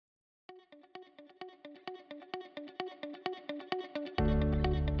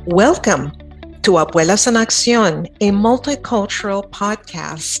Welcome to Abuelas en Acción, a multicultural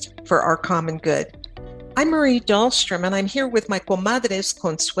podcast for our common good. I'm Marie Dahlstrom, and I'm here with my comadres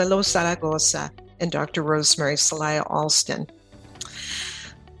Consuelo Zaragoza and Dr. Rosemary Celaya Alston.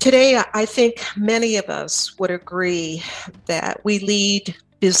 Today, I think many of us would agree that we lead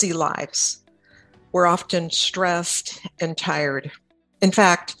busy lives. We're often stressed and tired. In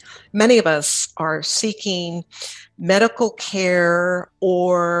fact, many of us are seeking medical care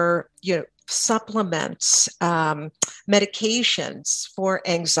or supplements, medications for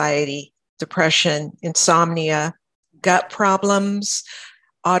anxiety, depression, insomnia, gut problems,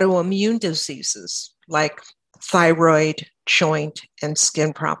 autoimmune diseases like thyroid, joint, and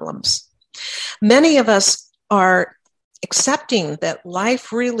skin problems. Many of us are accepting that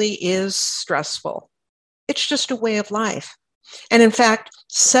life really is stressful. It's just a way of life. And in fact,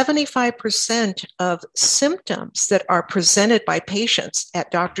 75% of symptoms that are presented by patients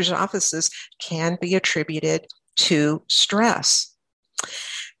at doctors' offices can be attributed to stress.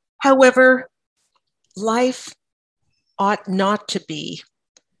 However, life ought not to be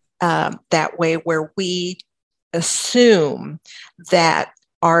that way, where we assume that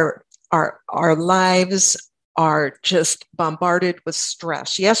our lives are just bombarded with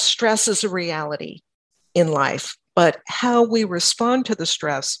stress. Yes, stress is a reality in life, but how we respond to the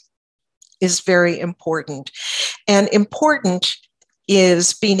stress is very important. And important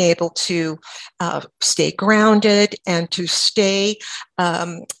is being able to stay grounded and to stay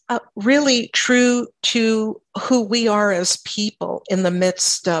really true to who we are as people in the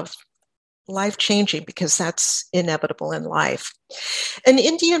midst of life changing, because that's inevitable in life. An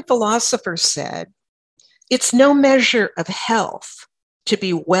Indian philosopher said, "It's no measure of health to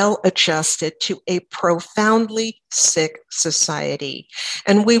be well adjusted to a profoundly sick society."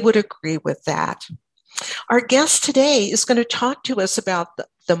 And we would agree with that. Our guest today is going to talk to us about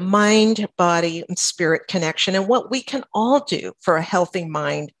the mind, body, and spirit connection and what we can all do for a healthy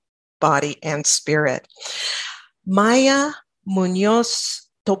mind, body, and spirit. Maya Munoz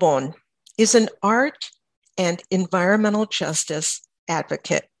Tobon is an art and environmental justice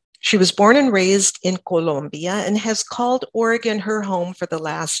advocate. She was born and raised in Colombia and has called Oregon her home for the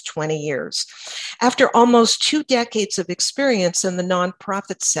last 20 years. After almost 2 decades of experience in the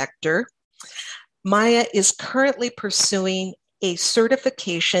nonprofit sector, Maya is currently pursuing a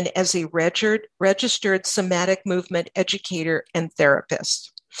certification as a registered somatic movement educator and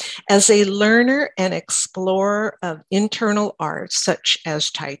therapist. As a learner and explorer of internal arts such as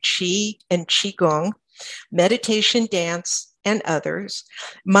Tai Chi and Qigong, meditation, dance, and others,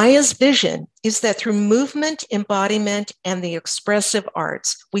 Maya's vision is that through movement, embodiment, and the expressive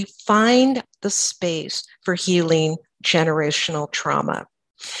arts, we find the space for healing generational trauma.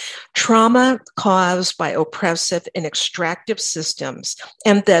 Trauma caused by oppressive and extractive systems,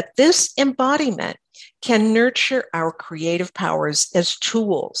 and that this embodiment can nurture our creative powers as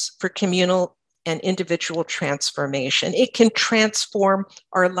tools for communal and individual transformation. It can transform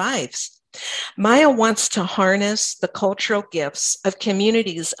our lives. Maya wants to harness the cultural gifts of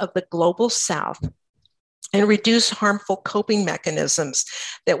communities of the global South and reduce harmful coping mechanisms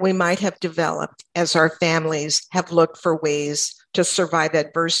that we might have developed as our families have looked for ways to survive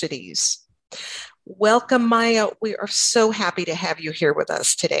adversities. Welcome, Maya. We are so happy to have you here with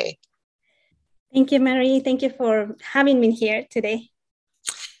us today. Thank you, Mary. Thank you for having me here today.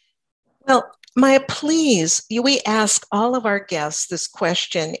 Well, Maya, please, we ask all of our guests this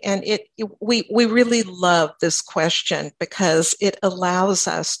question, and we really love this question because it allows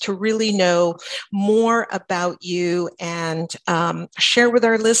us to really know more about you and share with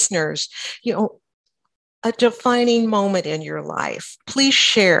our listeners, a defining moment in your life. Please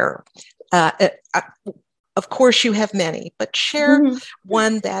share. Of course, you have many, but share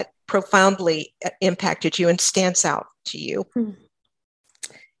one that profoundly impacted you and stands out to you.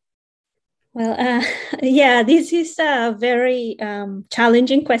 Well, this is a very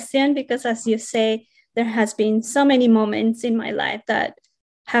challenging question because, as you say, there has been so many moments in my life that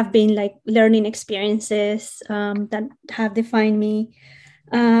have been like learning experiences that have defined me.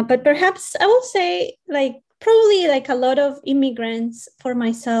 But perhaps I will say probably a lot of immigrants for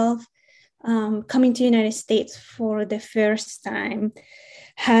myself coming to the United States for the first time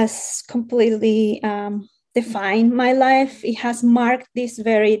has completely defined my life. It has marked these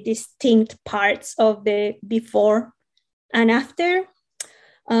very distinct parts of the before and after.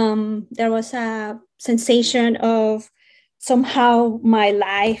 There was a sensation of somehow my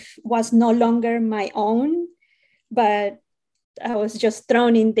life was no longer my own, but I was just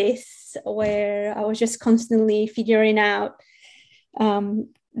thrown in this where I was just constantly figuring out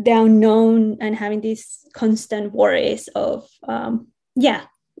the unknown and having these constant worries of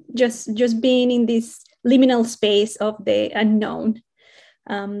just being in this liminal space of the unknown.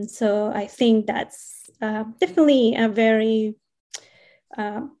 So I think that's definitely a very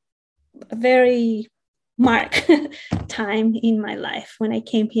mark time in my life when I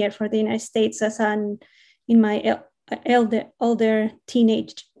came here for the United States in my older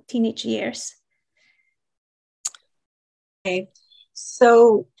teenage years. Okay,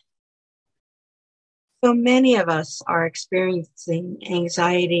 so many of us are experiencing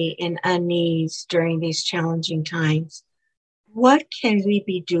anxiety and unease during these challenging times. What can we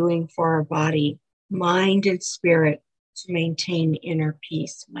be doing for our body, mind, and spirit to maintain inner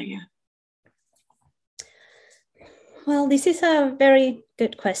peace, Maya? Well, this is a very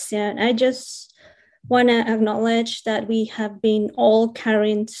good question. I just want to acknowledge that we have been all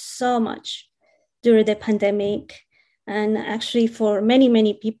carrying so much during the pandemic. And actually, for many,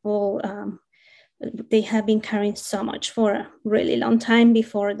 many people, they have been carrying so much for a really long time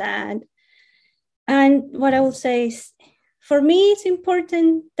before that. And what I will say is, for me, it's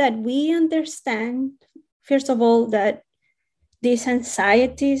important that we understand, first of all, that these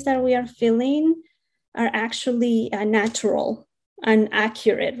anxieties that we are feeling are actually a natural and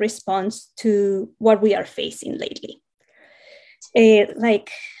accurate response to what we are facing lately.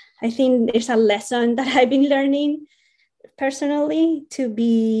 I think there's a lesson that I've been learning personally, to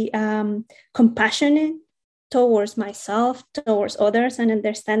be compassionate towards myself, towards others, and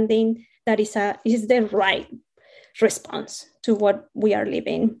understanding that is the right response to what we are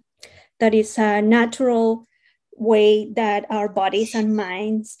living. That is a natural way that our bodies and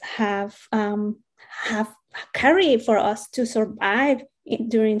minds have carried for us to survive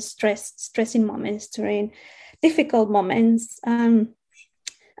during stressing moments, during difficult moments. And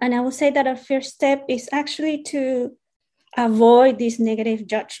I would say that our first step is actually to avoid these negative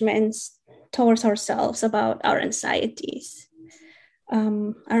judgments towards ourselves about our anxieties.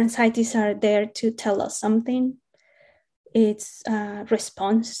 Our anxieties are there to tell us something. It's a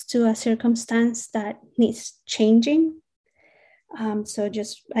response to a circumstance that needs changing. So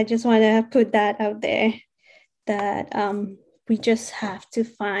I just want to put that out there, that we just have to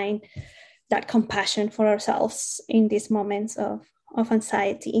find that compassion for ourselves in these moments of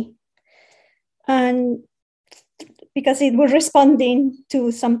anxiety. And because we're responding to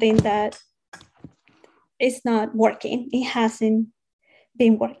something that is not working. It hasn't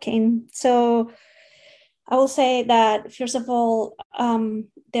been working. So I will say that, first of all,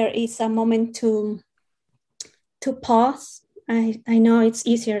 there is a moment to pause. I know it's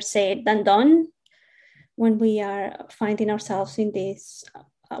easier said than done when we are finding ourselves in this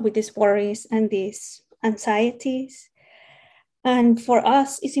with these worries and these anxieties. And for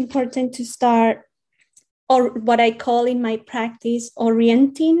us, it's important to start, or what I call in my practice,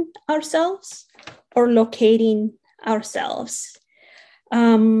 orienting ourselves or locating ourselves.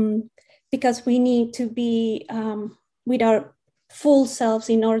 Because we need to be with our full selves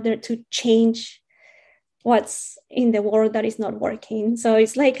in order to change what's in the world that is not working. So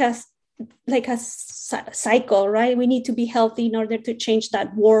it's like a cycle, right? We need to be healthy in order to change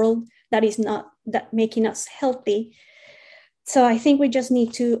that world that is not that making us healthy. So I think we just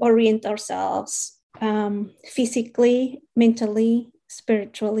need to orient ourselves physically, mentally,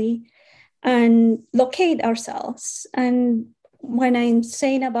 spiritually, and locate ourselves. And when I'm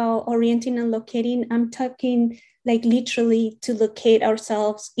saying about orienting and locating, I'm talking like literally to locate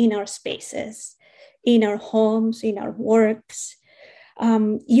ourselves in our spaces, in our homes, in our works,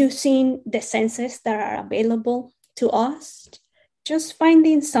 using the senses that are available to us, just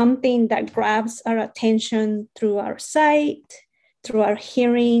finding something that grabs our attention through our sight, through our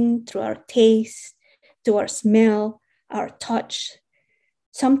hearing, through our taste, through our smell, our touch,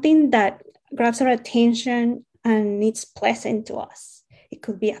 something that grabs our attention and it's pleasant to us. It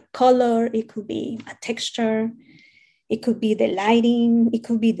could be a color, it could be a texture, it could be the lighting, it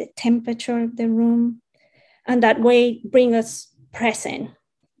could be the temperature of the room. And that way bring us present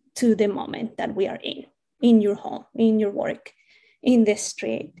to the moment that we are in your home, in your work, in the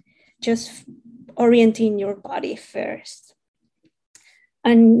street, just orienting your body first.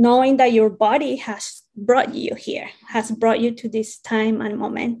 And knowing that your body has brought you here, has brought you to this time and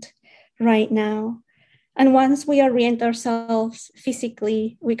moment right now. And once we orient ourselves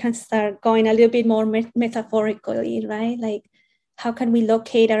physically, we can start going a little bit more metaphorically, right? Like, how can we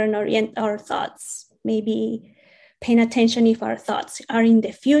locate and orient our thoughts? Maybe paying attention if our thoughts are in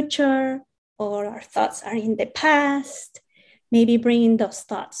the future or our thoughts are in the past. Maybe bringing those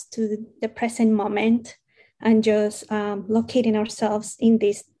thoughts to the present moment and just locating ourselves in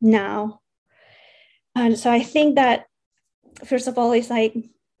this now. And so I think that, first of all, it's like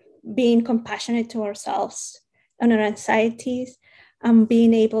being compassionate to ourselves and our anxieties,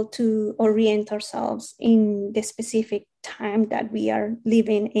 being able to orient ourselves in the specific time that we are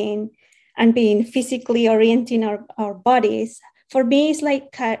living in, and being physically orienting our bodies. For me, it's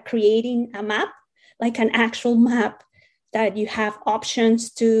like creating a map, like an actual map that you have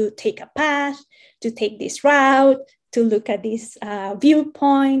options to take a path, to take this route, to look at this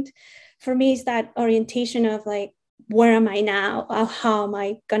viewpoint. For me, it's that orientation of like, where am I now? How am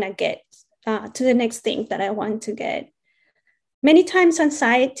I gonna get to the next thing that I want to get? Many times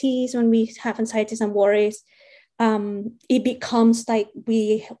anxieties, when we have anxieties and worries, it becomes like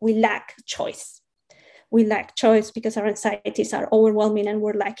we lack choice. We lack choice because our anxieties are overwhelming and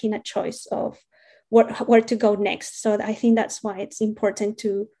we're lacking a choice of where to go next. So I think that's why it's important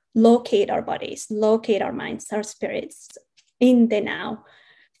to locate our bodies, locate our minds, our spirits in the now,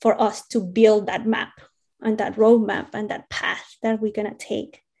 for us to build that map and that roadmap and that path that we're gonna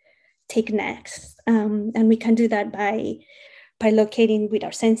take next. And we can do that by locating with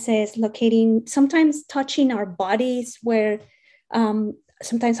our senses, sometimes touching our bodies where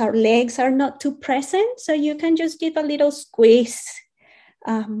sometimes our legs are not too present. So you can just give a little squeeze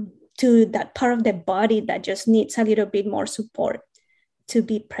to that part of the body that just needs a little bit more support to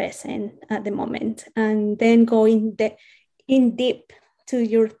be present at the moment. And then going in deep to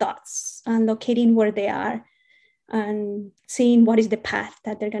your thoughts and locating where they are and seeing what is the path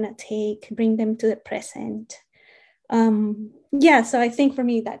that they're going to take, bring them to the present. So I think for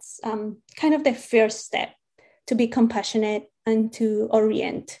me, that's kind of the first step, to be compassionate and to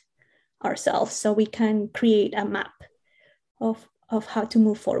orient ourselves so we can create a map of how to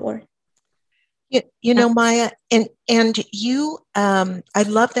move forward. You know, Maya, and you, I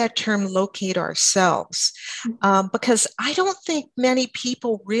love that term, locate ourselves, because I don't think many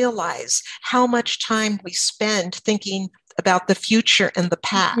people realize how much time we spend thinking about the future and the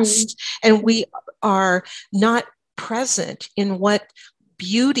past, and we are not present in what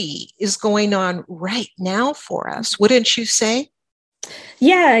beauty is going on right now for us. Wouldn't you say?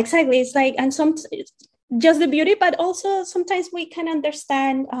 Yeah, exactly. It's like, and just the beauty, but also sometimes we can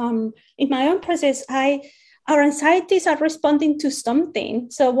understand in my own process, our anxieties are responding to something.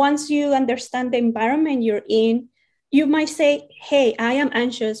 So once you understand the environment you're in, you might say, hey, I am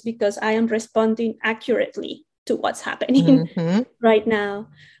anxious because I am responding accurately to what's happening right now.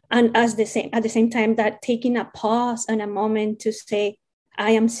 And at the same time, that taking a pause and a moment to say,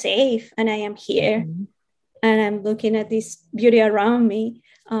 I am safe and I am here and I'm looking at this beauty around me.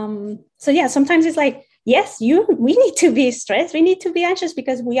 Sometimes it's like, yes, we need to be stressed. We need to be anxious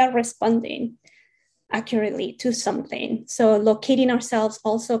because we are responding accurately to something. So locating ourselves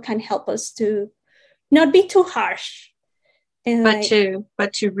also can help us to not be too harsh. But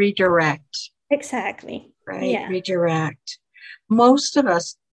to redirect. Exactly. Right? Yeah. Redirect. Most of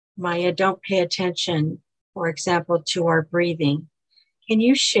us, Maya, don't pay attention, for example, to our breathing. Can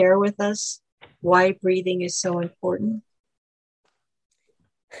you share with us why breathing is so important?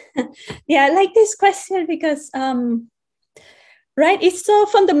 Yeah, I like this question because, it's so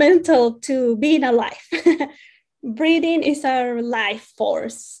fundamental to being alive. Breathing is our life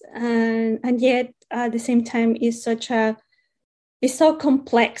force, and yet at the same time it's so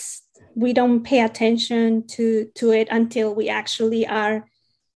complex. We don't pay attention to it until we actually are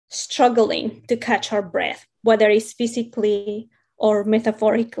struggling to catch our breath, whether it's physically or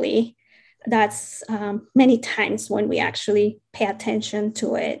metaphorically. That's many times when we actually pay attention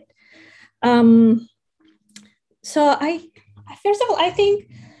to it. First of all, I think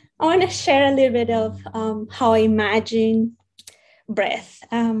I want to share a little bit of how I imagine breath.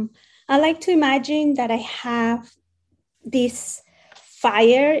 I like to imagine that I have this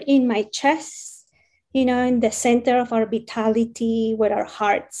fire in my chest, in the center of our vitality, where our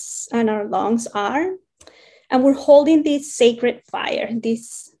hearts and our lungs are. And we're holding this sacred fire,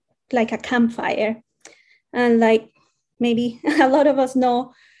 this like a campfire. And like maybe a lot of us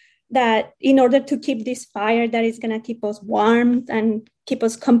know that in order to keep this fire that is going to keep us warm and keep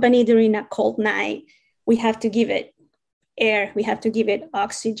us company during a cold night, we have to give it air, we have to give it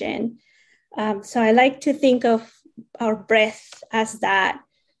oxygen. So I like to think of our breath as that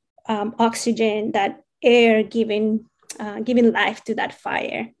oxygen, that air giving life to that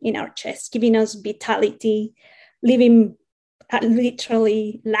fire in our chest, giving us vitality, living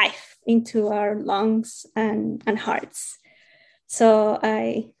literally life into our lungs and hearts. So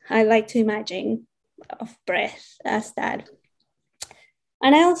I like to imagine of breath as that.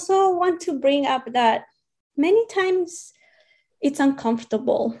 And I also want to bring up that many times it's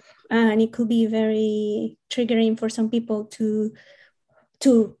uncomfortable and it could be very triggering for some people to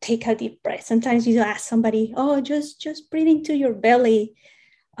take a deep breath. Sometimes you ask somebody, just breathe into your belly.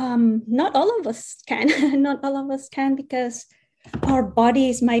 Not all of us can. Not all of us can, because our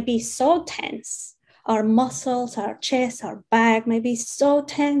bodies might be so tense. Our muscles, our chest, our back might be so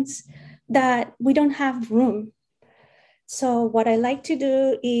tense that we don't have room. So what I like to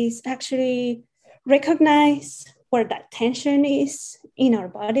do is actually recognize where that tension is in our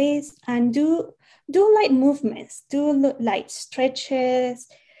bodies and do light movements, do light stretches,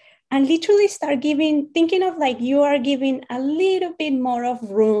 and literally start thinking of like you are giving a little bit more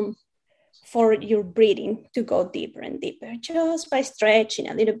of room for your breathing to go deeper and deeper, just by stretching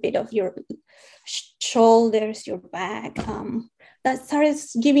a little bit of your shoulders, your back. That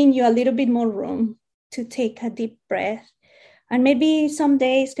starts giving you a little bit more room to take a deep breath. And maybe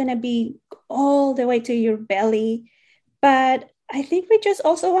someday it's going to be all the way to your belly. But I think we just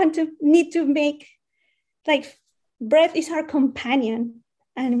also need to make, like, breath is our companion,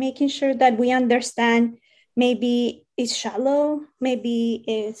 and making sure that we understand maybe it's shallow, maybe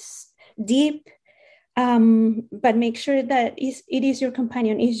it's deep, but make sure that it is your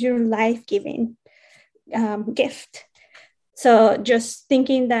companion, is your life-giving gift. So just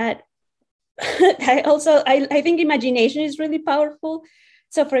thinking that I think imagination is really powerful.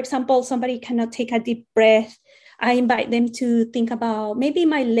 So for example, somebody cannot take a deep breath. I invite them to think about maybe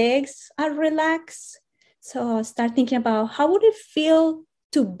my legs are relaxed. So start thinking about how would it feel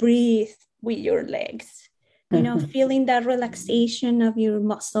to breathe with your legs, feeling that relaxation of your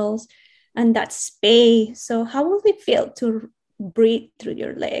muscles and that space. So how will it feel to breathe through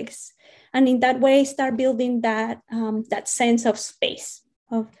your legs? And in that way, start building that sense of space,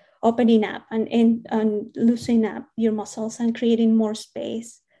 of opening up and loosening up your muscles and creating more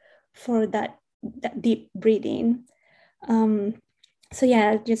space for that deep breathing. So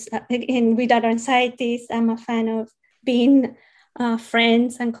yeah, just again, with other anxieties, I'm a fan of being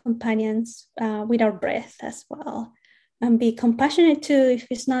friends and companions with our breath as well, and be compassionate too. If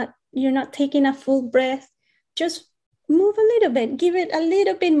you're not taking a full breath, just move a little bit, give it a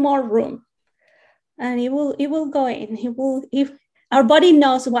little bit more room, and it will go in. If our body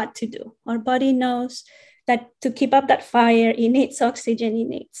knows what to do, our body knows that to keep up that fire, it needs oxygen, it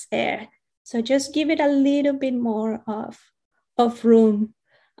needs air. So just give it a little bit more of room,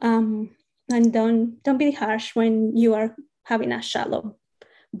 and don't be harsh when you are having a shallow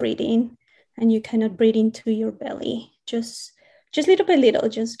breathing and you cannot breathe into your belly. Just little by little,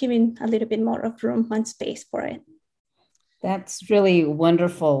 just giving a little bit more of room and space for it. That's really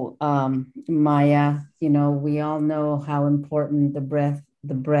wonderful, Maya. We all know how important the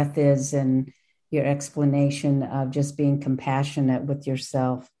breath is, and your explanation of just being compassionate with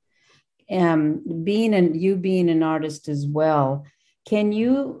yourself. Being an artist as well, would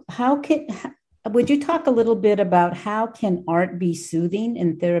you talk a little bit about how can art be soothing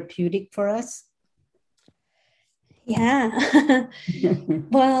and therapeutic for us? Yeah.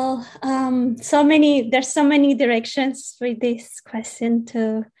 Well, there's so many directions with this question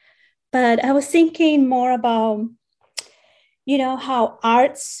too. But I was thinking more about, how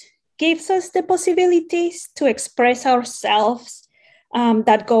arts gives us the possibilities to express ourselves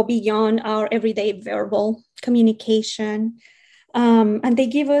that go beyond our everyday verbal communication. And they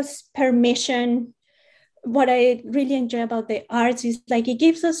give us permission. What I really enjoy about the arts is like it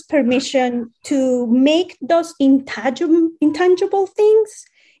gives us permission to make those intangible things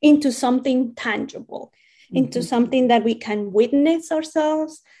into something tangible, into something that we can witness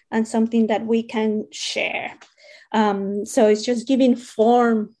ourselves and something that we can share. So it's just giving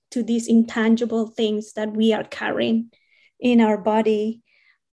form to these intangible things that we are carrying in our body.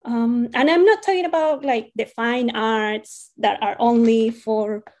 And I'm not talking about like the fine arts that are only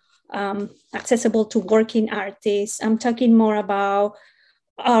for accessible to working artists. I'm talking more about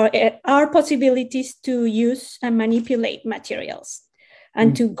our possibilities to use and manipulate materials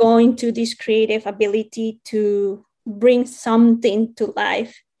and to go into this creative ability to bring something to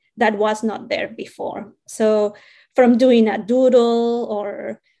life that was not there before. So from doing a doodle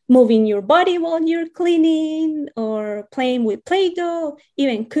or moving your body while you're cleaning or playing with Play-Doh,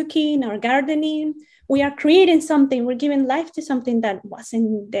 even cooking or gardening, we are creating something, we're giving life to something that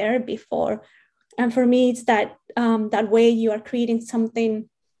wasn't there before. And for me, it's that way you are creating something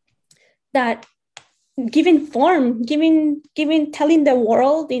that giving form, telling the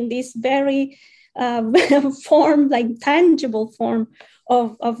world in this very form, like tangible form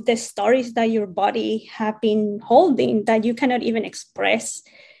of the stories that your body have been holding that you cannot even express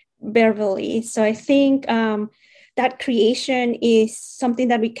verbally. So I think that creation is something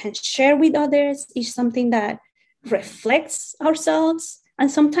that we can share with others, is something that reflects ourselves and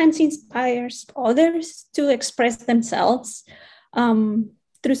sometimes inspires others to express themselves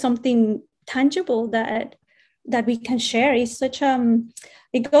through something tangible that that we can share is such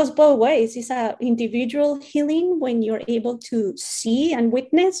it goes both ways. It's a individual healing when you're able to see and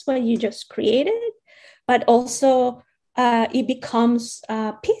witness what you just created, but also it becomes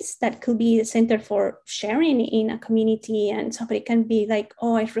a piece that could be the center for sharing in a community, and somebody can be like,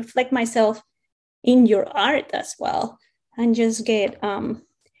 oh, I reflect myself in your art as well, and just get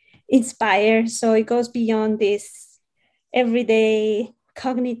inspired. So it goes beyond this everyday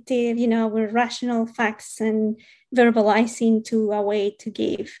cognitive, with rational facts and verbalizing to a way to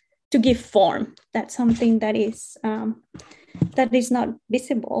give form. That's something that is not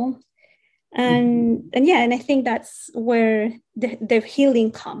visible. And I think that's where the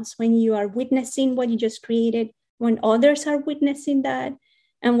healing comes, when you are witnessing what you just created, when others are witnessing that,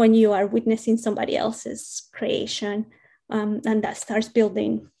 and when you are witnessing somebody else's creation, and that starts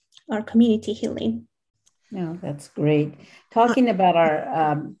building our community healing. No, that's great. Talking about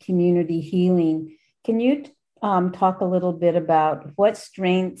our community healing, can you talk a little bit about what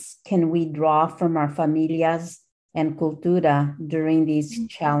strengths can we draw from our familias and cultura during these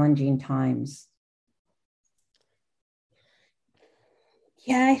challenging times?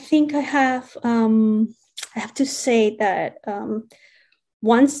 Yeah, I think I have to say that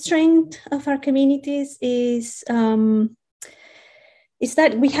one strength of our communities is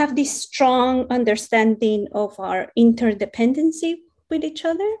that we have this strong understanding of our interdependency with each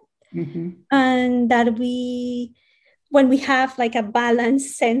other. And that when we have like a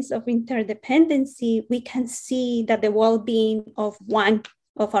balanced sense of interdependency, we can see that the well-being of one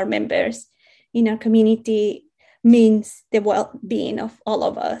of our members in our community means the well-being of all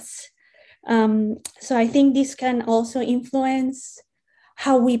of us. So I think this can also influence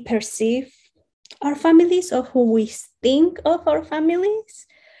how we perceive our families, or who we think of our families.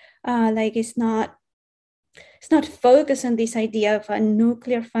 Like it's not focused on this idea of a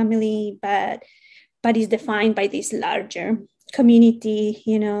nuclear family, but is defined by this larger community,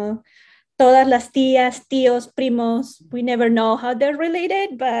 todas las tías, tíos, primos, we never know how they're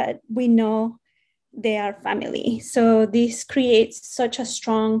related, but we know they are family. So this creates such a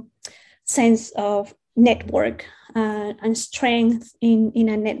strong sense of network and strength in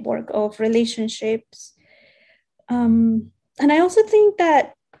a network of relationships. And I also think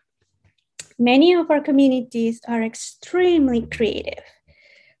that many of our communities are extremely creative,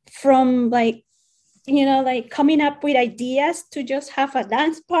 from coming up with ideas to just have a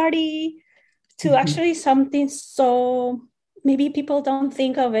dance party to actually something so maybe people don't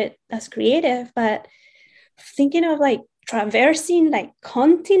think of it as creative, but thinking of traversing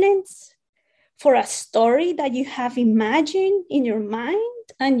continents for a story that you have imagined in your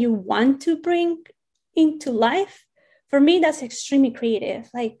mind and you want to bring into life. For me, that's extremely creative.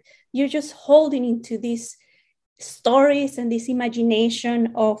 You're just holding into these stories and this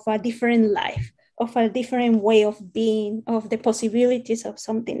imagination of a different life, of a different way of being, of the possibilities of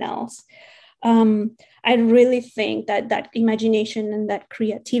something else. I really think that imagination and that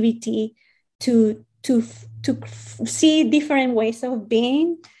creativity to see different ways of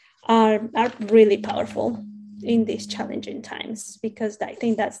being are really powerful in these challenging times, because I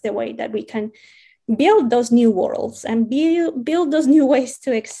think that's the way that we can build those new worlds and build those new ways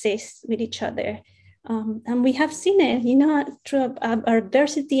to exist with each other. And we have seen it, through our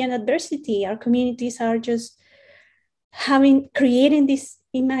adversity and adversity. Our communities are just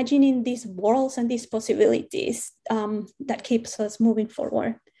imagining these worlds and these possibilities that keeps us moving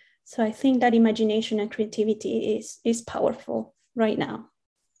forward. So I think that imagination and creativity is powerful right now.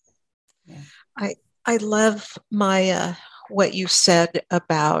 Yeah. I love, Maya, what you said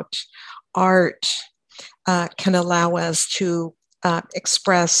about art can allow us to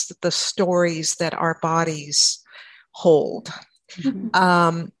express the stories that our bodies hold.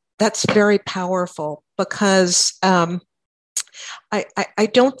 Mm-hmm. That's very powerful, because I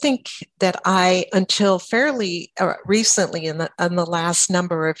don't think that until fairly recently in the last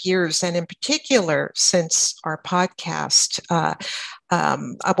number of years, and in particular since our podcast,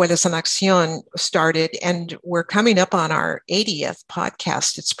 Abuelas en Acción, started, and we're coming up on our 80th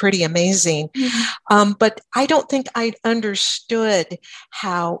podcast. It's pretty amazing. Mm-hmm. But I don't think I understood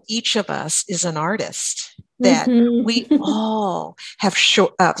how each of us is an artist, that mm-hmm. we all have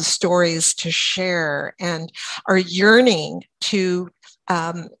stories to share and are yearning to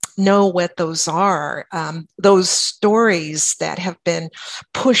know what those are, those stories that have been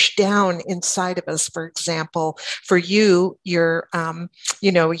pushed down inside of us. For example, for you, you're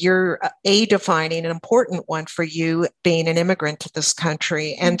defining an important one for you, being an immigrant to this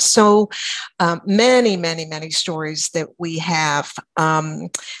country. And so many, many, many stories that we have.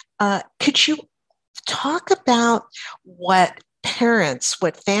 Could you talk about what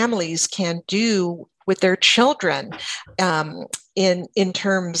families can do with their children in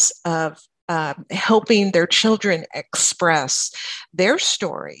terms of helping their children express their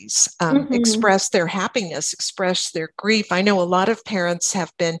stories, express their happiness, express their grief. I know a lot of parents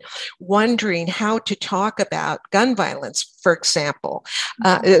have been wondering how to talk about gun violence, for example,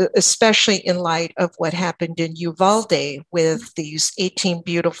 especially in light of what happened in Uvalde with these 18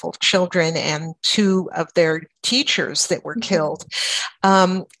 beautiful children and 2 of their teachers that were killed.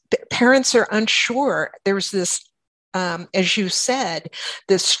 Parents are unsure. There's this as you said,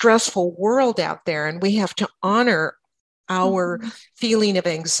 this stressful world out there, and we have to honor our feeling of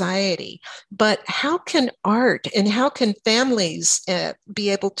anxiety. But how can art and how can families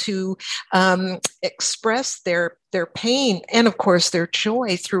be able to express their pain and, of course, their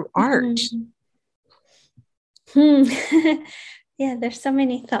joy through art? Yeah, there's so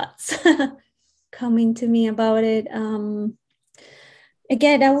many thoughts coming to me about it.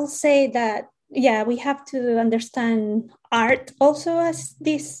 Again, I will say that we have to understand art also as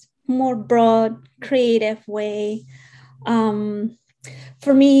this more broad, creative way.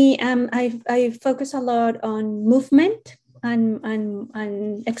 For me, I focus a lot on movement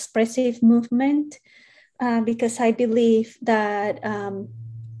and expressive movement because I believe that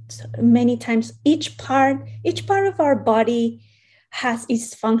many times each part of our body has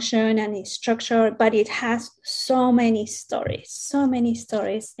its function and its structure, but it has so many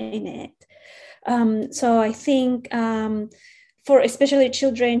stories in it. So I think for especially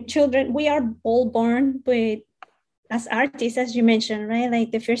children, we are all born with, as artists, as you mentioned, right?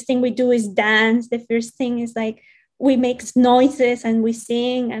 Like the first thing we do is dance. The first thing is like we make noises and we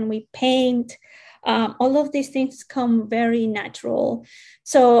sing and we paint. All of these things come very natural.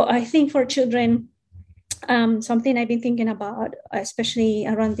 So I think for children, something I've been thinking about, especially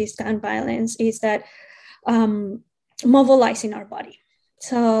around this gun violence, is that mobilizing our body.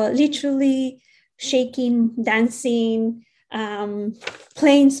 So literally shaking, dancing,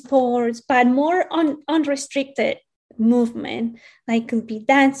 playing sports, but more unrestricted movement. Like it could be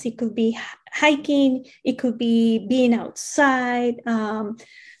dance, it could be hiking, it could be being outside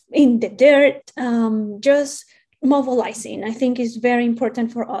in the dirt, just mobilizing. I think is very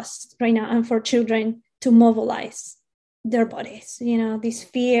important for us right now and for children to mobilize their bodies. You know, this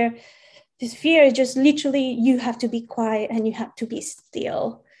fear is just literally you have to be quiet and you have to be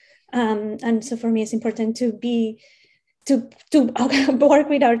still. And so for me, it's important to work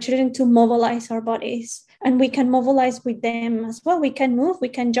with our children to mobilize our bodies, and we can mobilize with them as well. We can move, we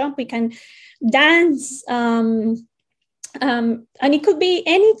can jump, we can dance, and it could be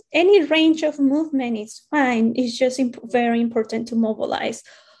any range of movement. It's fine. It's just very important to mobilize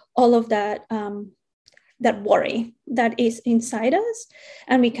all of that that worry that is inside us,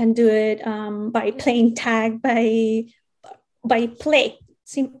 and we can do it by playing tag, by play.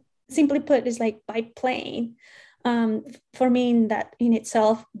 Simply put, is like by playing. For me, that in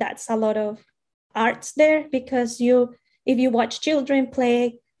itself, that's a lot of arts there, because if you watch children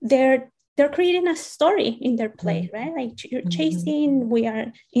play, they're creating a story in their play, right? Like you're chasing, we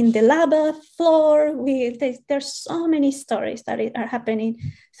are in the lava floor, there's so many stories that are happening.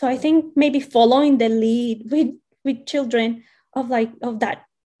 So I think maybe following the lead with children of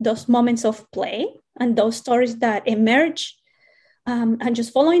those moments of play and those stories that emerge, and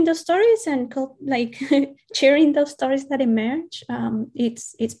just following those stories and like cheering those stories that emerge,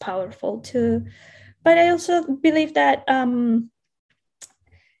 it's powerful too. But I also believe that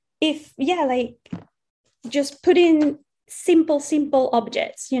like just put in simple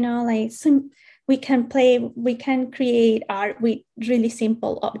objects, like we can create art with really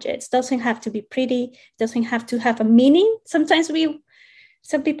simple objects. Doesn't have to be pretty, doesn't have to have a meaning. Sometimes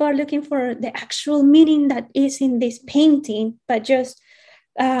some people are looking for the actual meaning that is in this painting, but just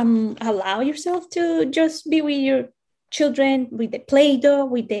allow yourself to just be with your children, with the Play-Doh,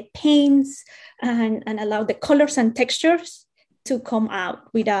 with the paints, and allow the colors and textures to come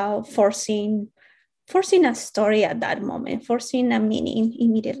out without forcing a story at that moment, forcing a meaning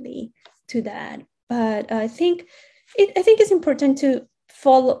immediately to that. But I think it's important to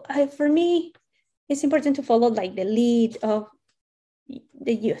follow. For me, it's important to follow like the lead of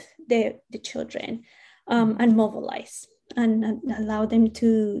the youth, the children, and mobilize and allow them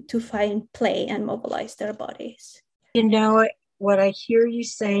to find play and mobilize their bodies. You know, what I hear you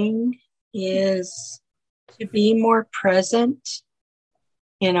saying is to be more present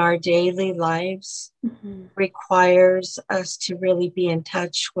in our daily lives requires us to really be in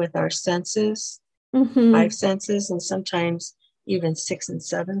touch with our senses, 5 senses, and sometimes even 6 and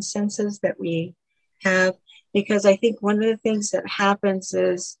 7 senses that we have. Because I think one of the things that happens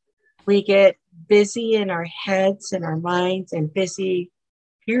is we get busy in our heads and our minds, and busy,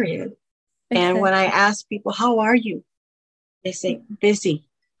 period. And when I ask people, how are you? They say, busy.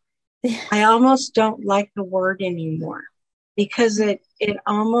 I almost don't like the word anymore because it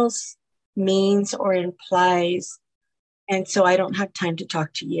almost means or implies, and so I don't have time to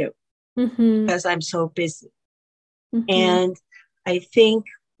talk to you because I'm so busy. And I think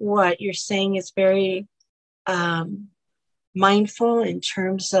what you're saying is very mindful in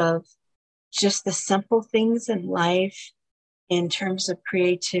terms of just the simple things in life, in terms of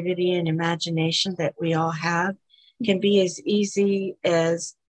creativity and imagination that we all have, can be as easy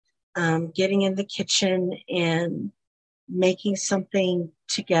as getting in the kitchen and making something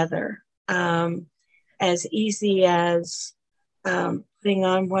together, as easy as putting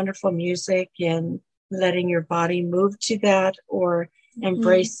on wonderful music and letting your body move to that, or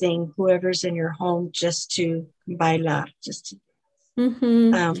embracing whoever's in your home just to bailar, just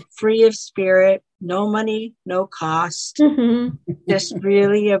to free of spirit, no money, no cost, just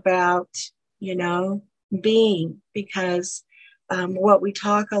really about, being, because what we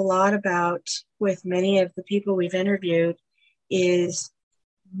talk a lot about with many of the people we've interviewed is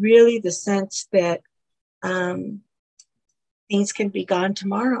really the sense that things can be gone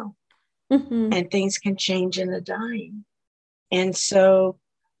tomorrow and things can change in a dime. And so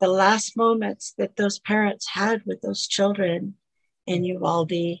the last moments that those parents had with those children in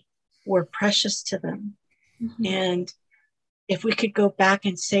Uvalde were precious to them. And if we could go back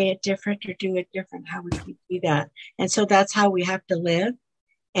and say it different or do it different, how would we do that? And so that's how we have to live.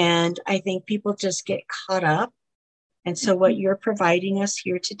 And I think people just get caught up. And so what you're providing us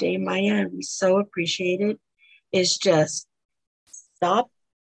here today, Maya, and we so appreciate it, is just stop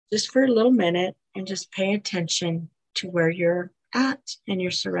just for a little minute and just pay attention to where you're at and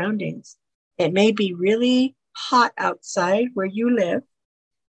your surroundings. It may be really hot outside where you live,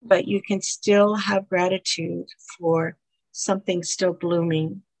 but you can still have gratitude for something still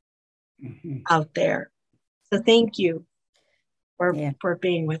blooming out there. So thank you for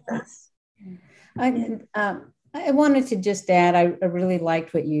being with us. I wanted to just add, I really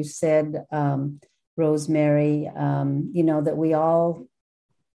liked what you said, Rosemary, that we all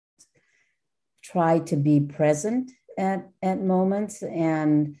try to be present at moments,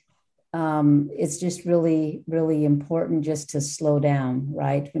 and it's just really, really important just to slow down,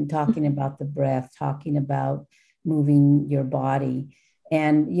 right? When talking about the breath, talking about moving your body,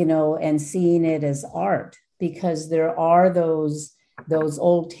 and and seeing it as art, because there are those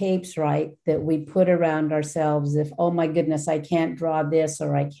old tapes, right, that we put around ourselves. If, oh my goodness, I can't draw this,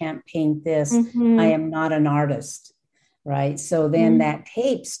 or I can't paint this, I am not an artist, right? So then that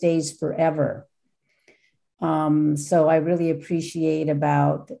tape stays forever. So I really appreciate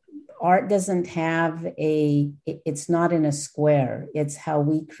about art doesn't have it's not in a square. It's how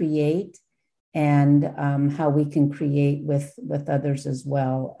we create, and how we can create with others as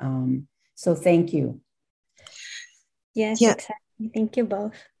well. So thank you. Yes, exactly. Thank you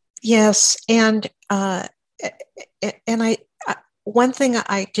both. Yes, and one thing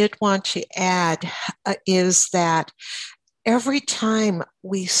I did want to add is that every time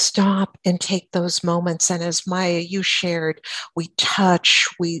we stop and take those moments, and as Maya, you shared, we touch,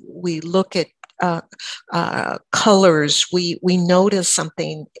 we look at colors, we notice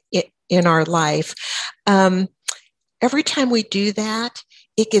something in our life. Every time we do that,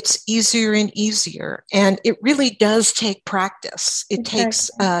 it gets easier and easier, and it really does take practice. It takes.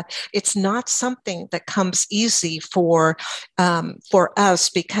 It's not something that comes easy for us,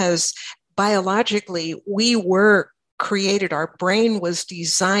 because biologically we were created. Our brain was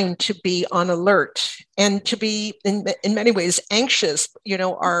designed to be on alert and to be in many ways anxious.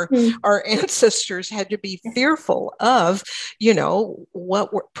 Our ancestors had to be fearful of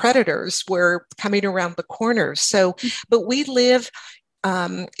what predators were coming around the corner. But we live,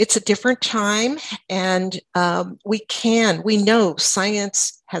 it's a different time, and we know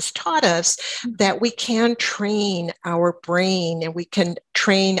science has taught us that we can train our brain and we can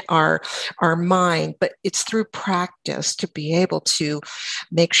train our mind, but it's through practice to be able to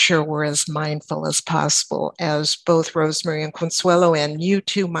make sure we're as mindful as possible. As both Rosemary and Consuelo, and you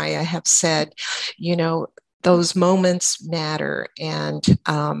too, Maya, have said, those moments matter, and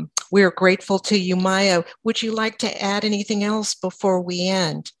we're grateful to you. Maya, would you like to add anything else before we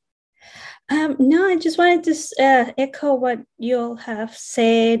end? No, I just wanted to echo what you all have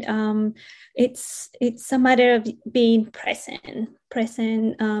said. It's a matter of being present,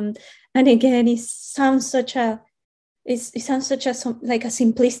 and again, it sounds such a like a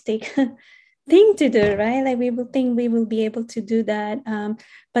simplistic thing to do, right? Like we will think we will be able to do that,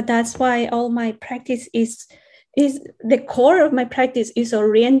 but that's why all my practice is the core of my practice is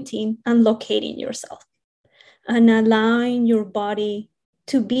orienting and locating yourself and allowing your body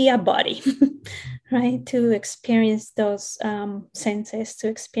to be a body, right? To experience those senses, to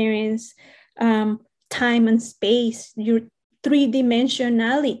experience time and space, your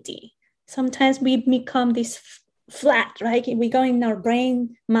three-dimensionality. Sometimes we become this flat, right? We go in our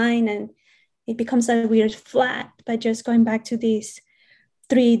brain, mind, and it becomes that we're flat. But just going back to this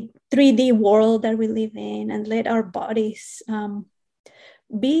 3D world that we live in, and let our bodies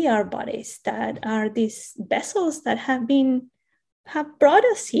be our bodies, that are these vessels that have brought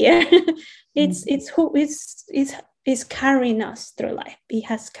us here. It's who is carrying us through life. It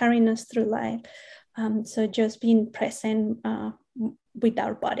has carried us through life. So just being present with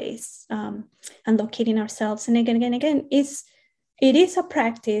our bodies and locating ourselves. And again, it is a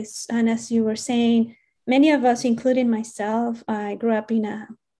practice. And as you were saying, many of us, including myself, I grew up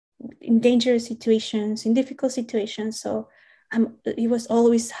in dangerous situations, in difficult situations. So it was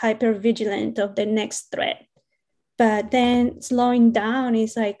always hyper vigilant of the next threat. But then slowing down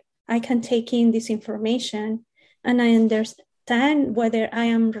is like, I can take in this information and I understand whether I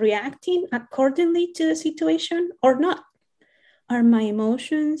am reacting accordingly to the situation or not. Are my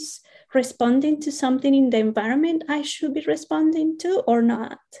emotions responding to something in the environment I should be responding to or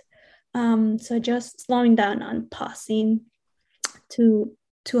not? So just slowing down and pausing to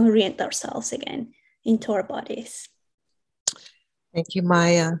orient ourselves again into our bodies. Thank you,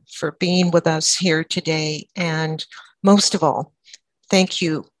 Maya, for being with us here today. And most of all, thank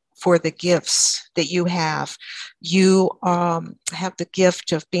you for the gifts that you have. You have the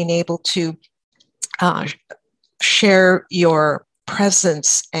gift of being able to share your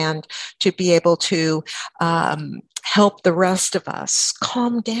presence and to be able to help the rest of us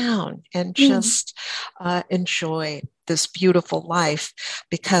calm down and just enjoy this beautiful life,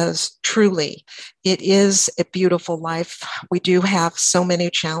 because truly it is a beautiful life. We do have so many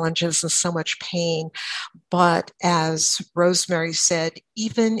challenges and so much pain, but as Rosemary said,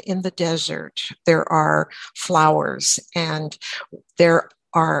 even in the desert, there are flowers and there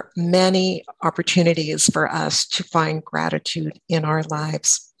are many opportunities for us to find gratitude in our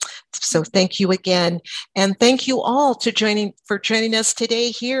lives. So thank you again. And thank you all for joining us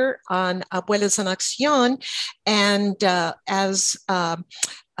today here on Abuelas en Acción. And as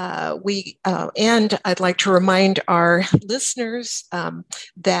we end, I'd like to remind our listeners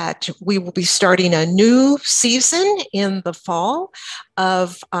that we will be starting a new season in the fall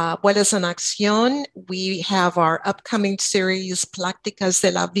of Abuelas en Acción. We have our upcoming series, Pláticas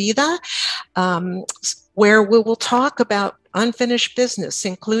de la Vida, where we will talk about unfinished business,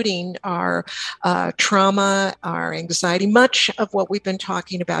 including our trauma, our anxiety, much of what we've been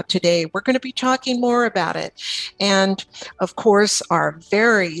talking about today. We're going to be talking more about it. And of course, our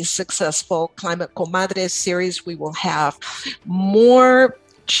very successful Climate Comadres series, we will have more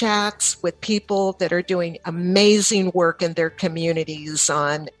chats with people that are doing amazing work in their communities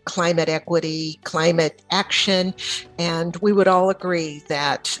on climate equity, climate action, and we would all agree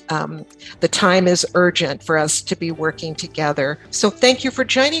that the time is urgent for us to be working together. So thank you for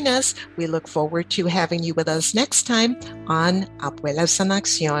joining us. We look forward to having you with us next time on Abuelas en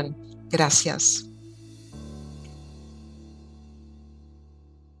Acción. Gracias.